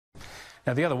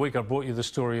Now, the other week I brought you the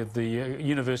story of the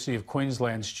University of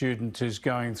Queensland student who's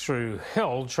going through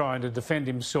hell trying to defend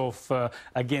himself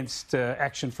against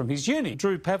action from his uni.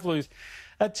 Drew Pavlou,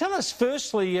 tell us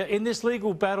firstly, in this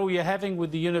legal battle you're having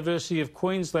with the University of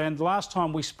Queensland, last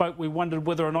time we spoke we wondered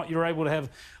whether or not you're able to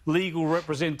have legal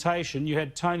representation. You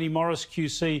had Tony Morris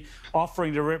QC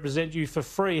offering to represent you for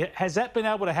free. Has that been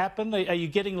able to happen? Are you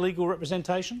getting legal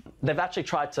representation? They've actually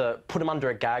tried to put him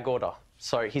under a gag order.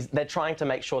 So they're trying to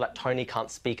make sure that Tony can't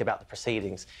speak about the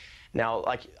proceedings. Now,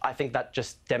 I think that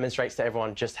just demonstrates to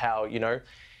everyone just how,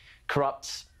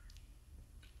 corrupt,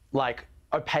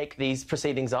 opaque these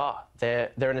proceedings are. They're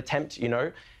an attempt,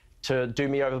 to do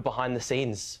me over behind the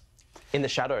scenes, in the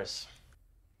shadows.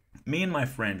 Me and my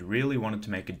friend really wanted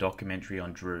to make a documentary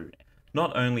on Drew.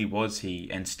 Not only was he,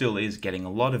 and still is, getting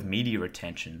a lot of media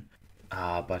attention,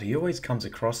 but he always comes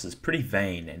across as pretty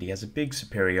vain and he has a big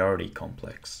superiority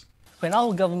complex. When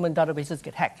our government databases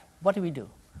get hacked, what do?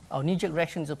 Our knee-jerk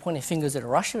reaction is pointing fingers at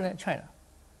Russia and at China.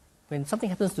 When something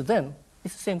happens to them,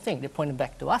 it's the same thing. They're pointing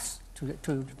back to us, to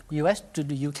the US, to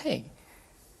the UK.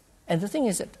 And the thing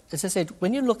is that, as I said,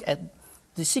 when you look at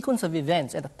the sequence of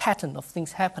events and the pattern of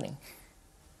things happening,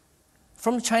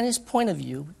 from the Chinese point of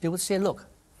view, they would say, look,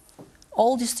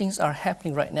 all these things are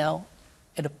happening right now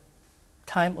at a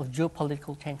time of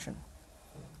geopolitical tension.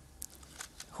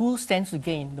 Who stands to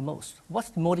gain the most? What's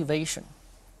the motivation?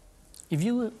 If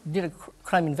you did a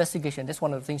crime investigation, that's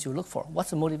one of the things you look for.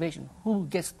 What's the motivation? Who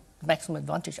gets the maximum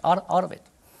advantage out of it?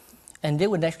 And they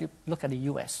would actually look at the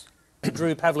US.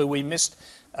 Drew Pavlou, we missed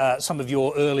some of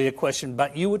your earlier question,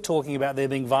 but you were talking about there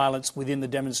being violence within the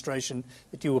demonstration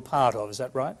that you were part of. Is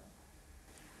that right?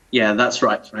 Yeah, that's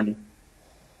right, Randy.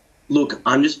 Look,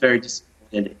 I'm just very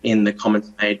disappointed in the comments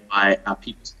made by our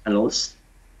People's panellists.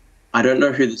 I don't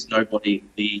know who this nobody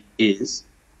is.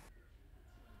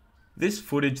 This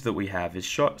footage that we have is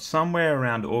shot somewhere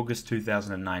around August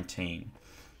 2019,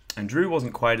 and Drew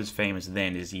wasn't quite as famous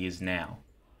then as he is now.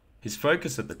 His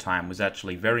focus at the time was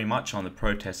actually very much on the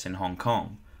protests in Hong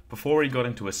Kong, before he got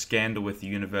into a scandal with the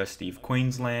University of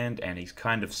Queensland, and he's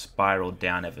kind of spiraled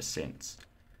down ever since.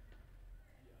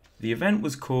 The event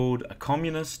was called A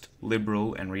Communist,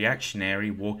 Liberal and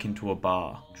Reactionary Walk into a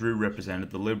Bar. Drew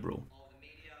represented the Liberal.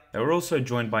 They were also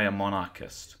joined by a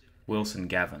monarchist, Wilson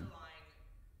Gavin.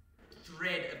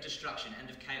 Thread of destruction and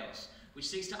of chaos, which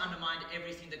seeks to undermine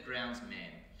everything that grounds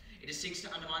man. It seeks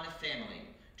to undermine the family,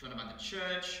 to undermine the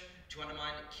church, to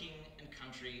undermine king and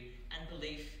country, and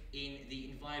belief in the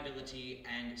inviolability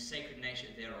and sacred nature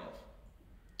thereof.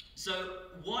 So,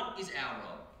 what is our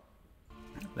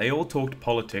role? They all talked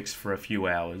politics for a few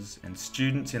hours, and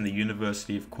students in the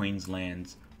University of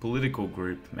Queensland's political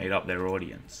group made up their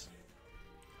audience.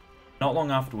 Not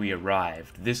long after we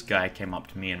arrived, this guy came up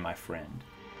to me and my friend.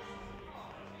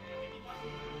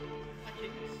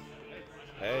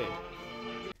 Hey.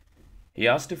 He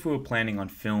asked if we were planning on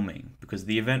filming, because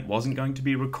the event wasn't going to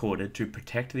be recorded to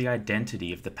protect the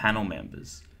identity of the panel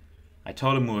members. I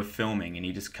told him we were filming and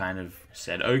he just kind of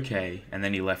said okay, and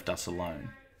then he left us alone.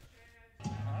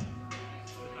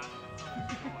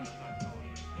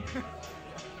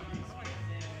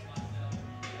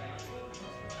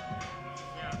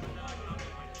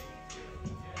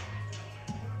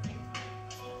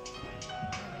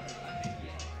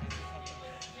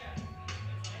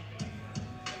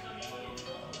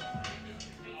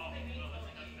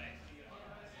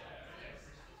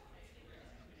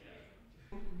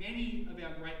 Many of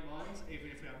our great minds, even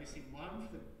if we are missing one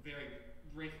for the very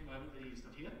brief moment that he is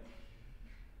not here,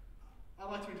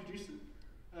 I'd like to introduce them.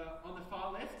 On the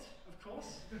far left, of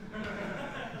course. We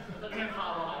have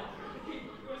far right.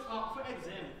 For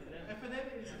example, for them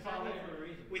it is the far left.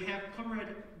 We have Comrade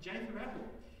Jacob Apple.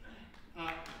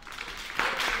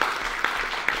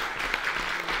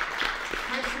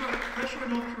 Pressure in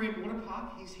North Korean water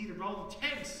park. He's here to roll the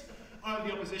tanks over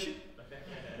the opposition.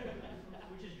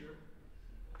 Which is Europe.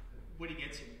 When he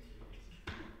gets here.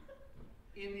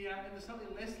 In the slightly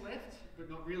less left, but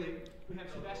not really, we have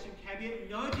Sebastian Cabiet,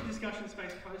 known to Discussion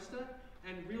Space poster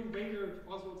and real reader of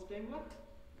Oswald Spengler.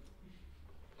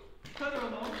 Further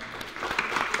along,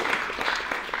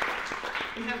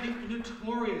 we have the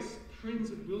notorious Prince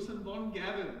of Wilson von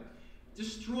Gavin,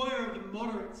 destroyer of the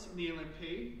moderates in the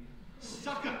LNP,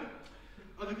 sucker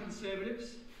of the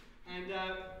Conservatives, and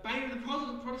bane of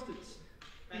the Protestants.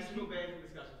 And still banned from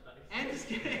discussion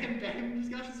space. And banned from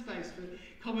discussion space for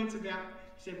comments about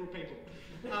several people.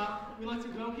 We'd like to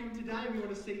welcome him today. We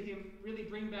want to see him really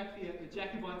bring back the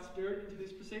Jacobite spirit into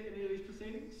these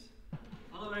proceedings.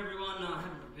 Hello everyone, I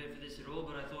haven't prepared for this at all,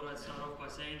 but I thought I'd start off by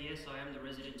saying yes, I am the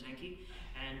resident tankie,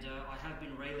 and I have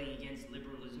been railing against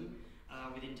liberalism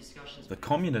within discussions. The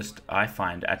communist I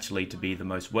find actually to be the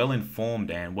most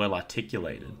well-informed and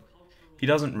well-articulated. He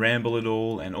doesn't ramble at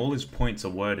all, and all his points are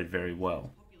worded very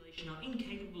well. Population are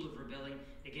incapable of rebelling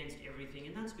against everything,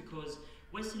 and that's because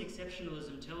Western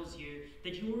exceptionalism tells you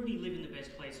that you already live in the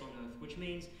best place on earth, which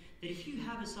means that if you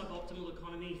have a suboptimal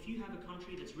economy, if you have a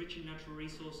country that's rich in natural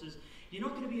resources, you're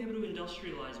not going to be able to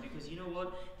industrialize, because you know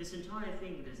what? This entire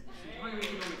thing, this entire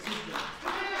economic system,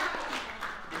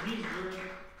 it needs room.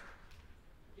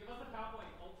 Give us the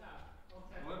PowerPoint. Alt tab. Alt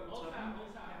tab. What? Alt tab.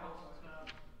 Alt tab.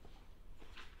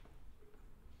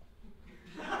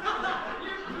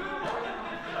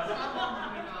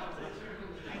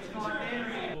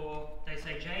 They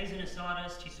say Jay's an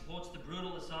Assadist, he supports the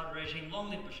brutal Assad regime, long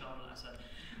live Bashar al-Assad.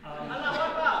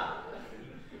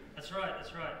 That's right,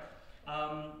 that's right.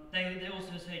 They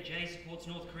also say Jay supports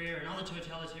North Korea, another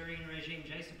totalitarian regime,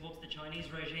 Jay supports the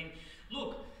Chinese regime.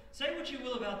 Look, say what you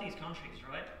will about these countries,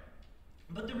 right?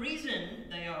 But the reason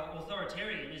they are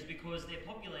authoritarian is because their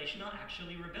population are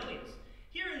actually rebellious.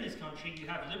 Here in this country, you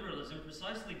have liberalism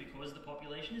precisely because the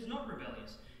population is not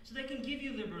rebellious. So they can give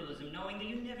you liberalism knowing that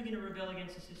you're never going to rebel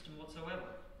against the system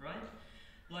whatsoever, right?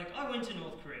 Like, I went to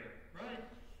North Korea, right?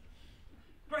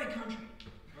 Great country,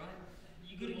 right?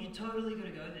 You totally got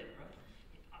to go there, right?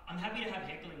 I'm happy to have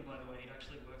heckling, by the way. It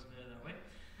actually works better that way.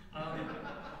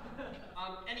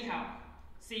 Anyhow,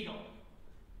 seagull.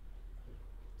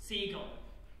 Seagull.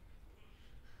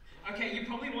 Okay, you're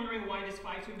probably wondering why this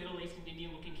 5'2" Middle Eastern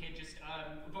Indian looking kid just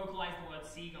vocalized the word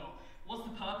seagull. What's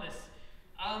the purpose?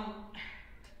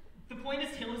 The point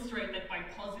is to illustrate that by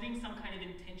positing some kind of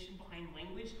intention behind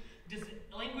language, does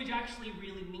language actually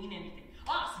really mean anything?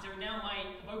 So now my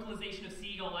vocalization of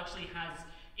seagull actually has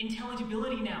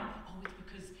intelligibility now. Oh, it's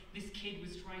because this kid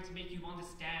was trying to make you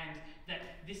understand that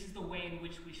this is the way in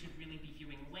which we should really be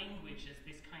viewing language as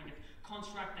this kind of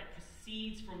construct that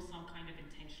proceeds from some kind of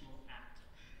intentional act.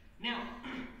 Now,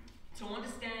 to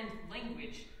understand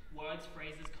language, words,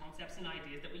 phrases, concepts, and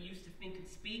ideas that we used to think and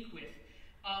speak with,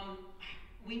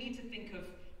 we need to think of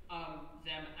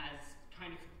them as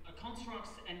kind of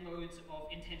constructs and modes of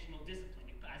intentional discipline,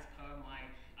 as per my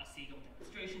seagull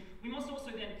demonstration. We must also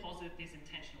then posit this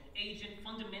intentional agent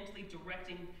fundamentally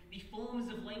directing the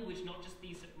forms of language, not just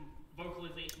these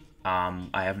vocalizations.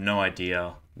 I have no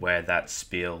idea where that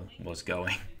spiel was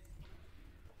going.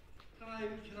 Can I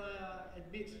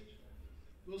admit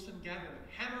Wilson Gavin,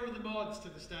 hammer of the mods, to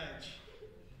the stage?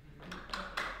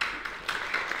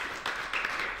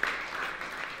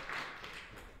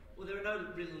 Well, there are no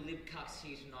real lib cucks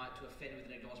here tonight to offend with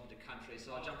an acknowledgement of country,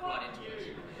 so I'll jump right into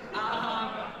it.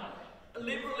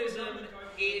 Liberalism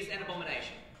is an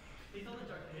abomination.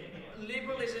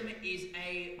 Liberalism is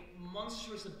a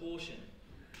monstrous abortion.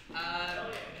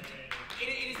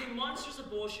 It is a monstrous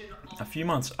abortion of... A few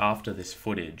months after this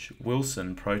footage,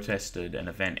 Wilson protested an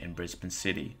event in Brisbane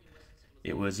City.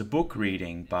 It was a book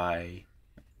reading by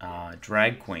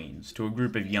drag queens to a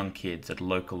group of young kids at a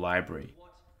local library.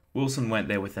 Wilson went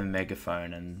there with a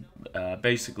megaphone and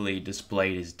basically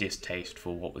displayed his distaste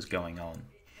for what was going on.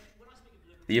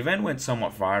 The event went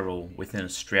somewhat viral within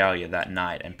Australia that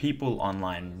night, and people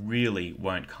online really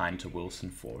weren't kind to Wilson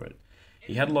for it.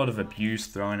 He had a lot of abuse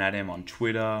thrown at him on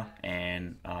Twitter,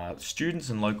 and students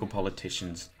and local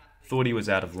politicians thought he was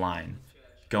out of line,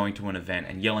 going to an event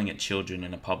and yelling at children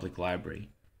in a public library.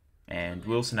 And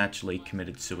Wilson actually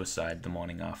committed suicide the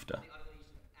morning after.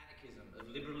 Of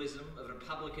liberalism, of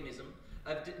republicanism,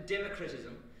 of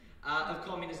democratism, of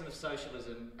communism, of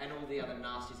socialism, and all the other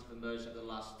nasties that have emerged over the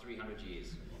last 300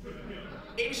 years.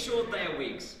 In short, they are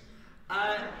Whigs.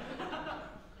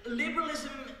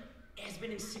 Liberalism has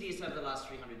been insidious over the last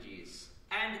 300 years,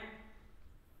 and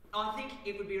I think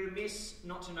it would be remiss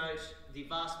not to note the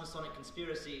vast Masonic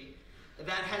conspiracy that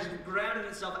has grounded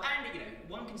itself, and, you know,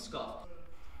 one can scoff.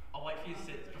 I'll wait for you to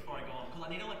sit before I go on, because I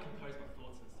need to, like, compose my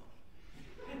thoughts and stuff.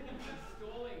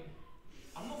 Stalling.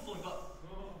 I'm not stalling, but...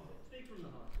 Speak from the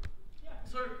heart. Yeah.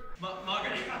 So,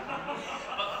 Margaret...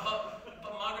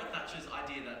 but Margaret Thatcher's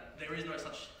idea that there is no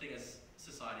such thing as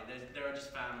society, there are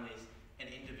just families and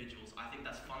individuals, I think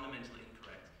that's fundamentally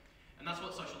incorrect. And that's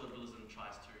what social liberalism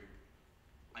tries to,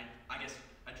 I guess,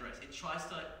 address. It tries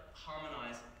to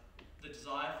harmonise the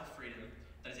desire for freedom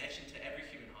that is etched into every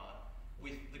human heart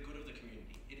with the good of the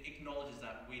community. It acknowledges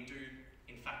that we do,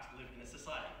 in fact, live in a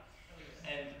society.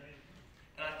 And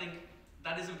I think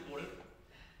that is important.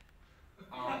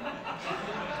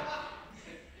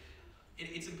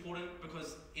 It's important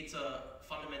because it's a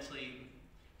fundamentally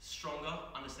stronger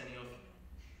understanding of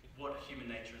what human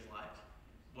nature is like,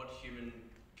 what human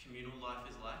communal life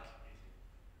is like,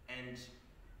 and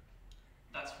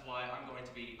that's why I'm going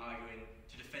to be arguing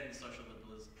to defend social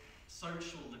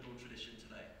social liberal tradition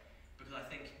today, because I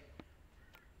think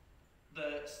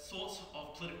the sorts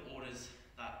of political orders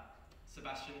that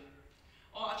Sebastian's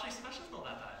not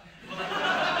that bad.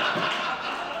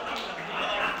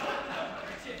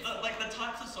 But like the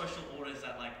types of social orders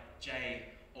that like Jay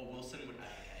or Wilson would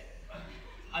advocate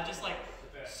are just like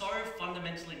so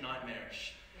fundamentally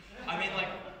nightmarish. I mean, like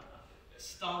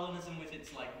Stalinism with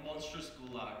its like monstrous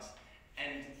gulags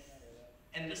and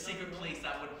the secret police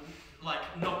that would like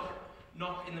knock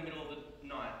in the middle of the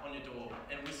night on your door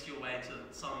and whisk you away to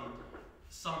some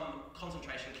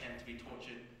concentration camp to be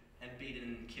tortured and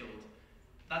beaten and killed.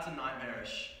 That's a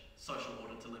nightmarish social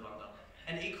order to live under.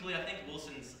 And equally, I think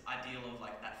Wilson's ideal of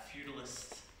like that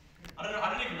feudalist, I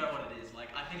don't even know what it is. Like,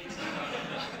 I think it's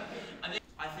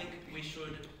I think we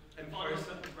should impose,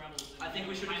 I think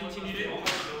we should continue to,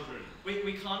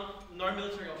 we can't, no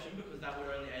military option because that would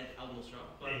only aid al-Nusra,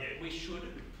 but we should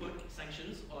put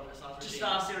sanctions on Assad's regime. To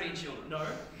starve Syrian children. No,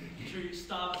 to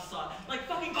starve Assad. Like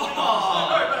fucking putting,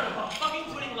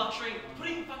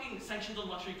 putting fucking sanctions on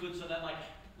luxury goods so that like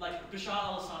Bashar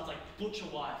al-Assad's like butcher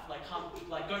wife, like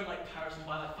go to like Paris and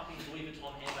buy like fucking Louis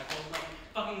Vuitton handbag, or like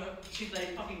they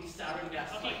fucking sarin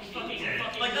gas,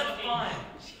 like that's fine.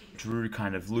 Drew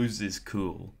kind of loses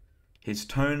cool. His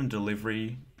tone and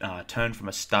delivery turn from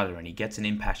a stutter and he gets an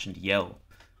impassioned yell.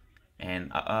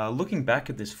 And looking back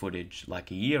at this footage,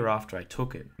 like a year after I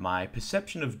took it, my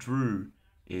perception of Drew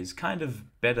is kind of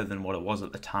better than what it was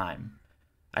at the time.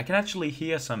 I can actually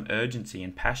hear some urgency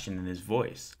and passion in his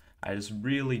voice. I just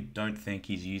really don't think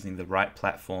he's using the right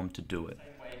platform to do it.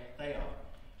 Same way they are.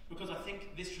 Because I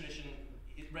think this tradition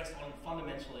rests on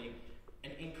fundamentally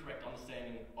an incorrect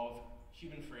understanding of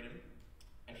human freedom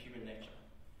and human nature.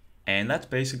 And that's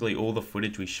basically all the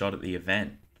footage we shot at the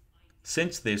event.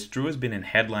 Since this, Drew has been in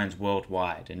headlines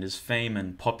worldwide, and his fame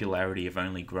and popularity have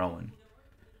only grown.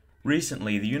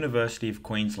 Recently, the University of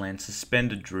Queensland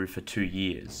suspended Drew for 2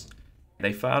 years.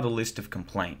 They filed a list of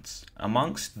complaints.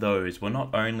 Amongst those were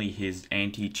not only his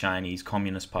anti-Chinese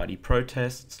Communist Party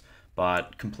protests,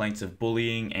 but complaints of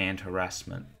bullying and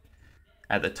harassment.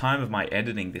 At the time of my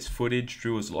editing this footage,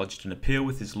 Drew has lodged an appeal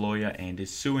with his lawyer and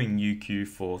is suing UQ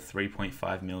for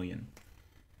 $3.5 million.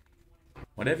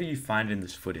 Whatever you find in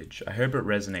this footage, I hope it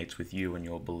resonates with you and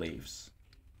your beliefs.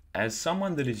 As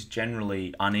someone that is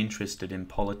generally uninterested in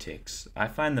politics, I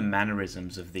find the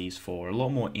mannerisms of these four a lot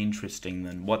more interesting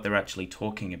than what they're actually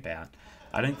talking about.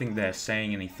 I don't think they're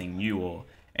saying anything new or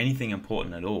anything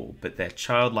important at all, but their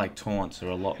childlike taunts are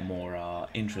a lot more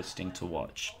interesting to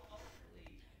watch.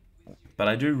 But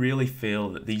I do really feel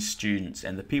that these students,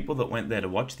 and the people that went there to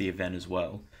watch the event as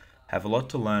well, have a lot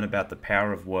to learn about the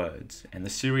power of words and the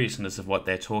seriousness of what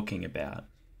they're talking about.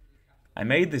 I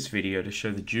made this video to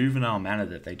show the juvenile manner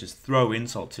that they just throw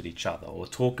insults at each other or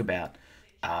talk about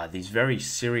these very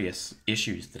serious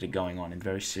issues that are going on in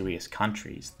very serious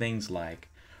countries, things like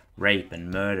rape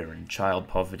and murder and child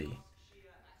poverty.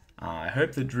 I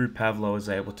hope that Drew Pavlou is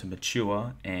able to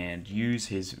mature and use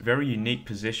his very unique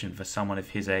position for someone of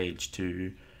his age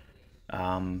to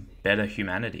better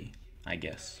humanity, I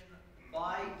guess.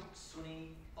 By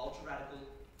Sunni, ultra-radical,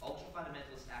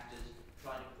 ultra-fundamentalist actors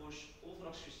trying to push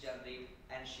Orthodox Christianity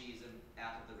and Shiism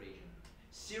out of the region.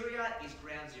 Syria is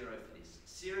ground zero for this.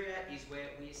 Syria is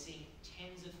where we are seeing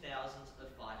tens of thousands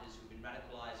of fighters who've been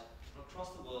radicalized from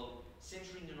across the world,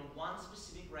 centering in on one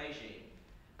specific regime.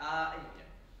 I'm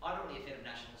not really a fan of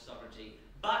national sovereignty,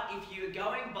 but if you're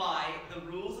going by the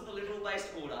rules of the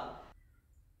liberal-based order,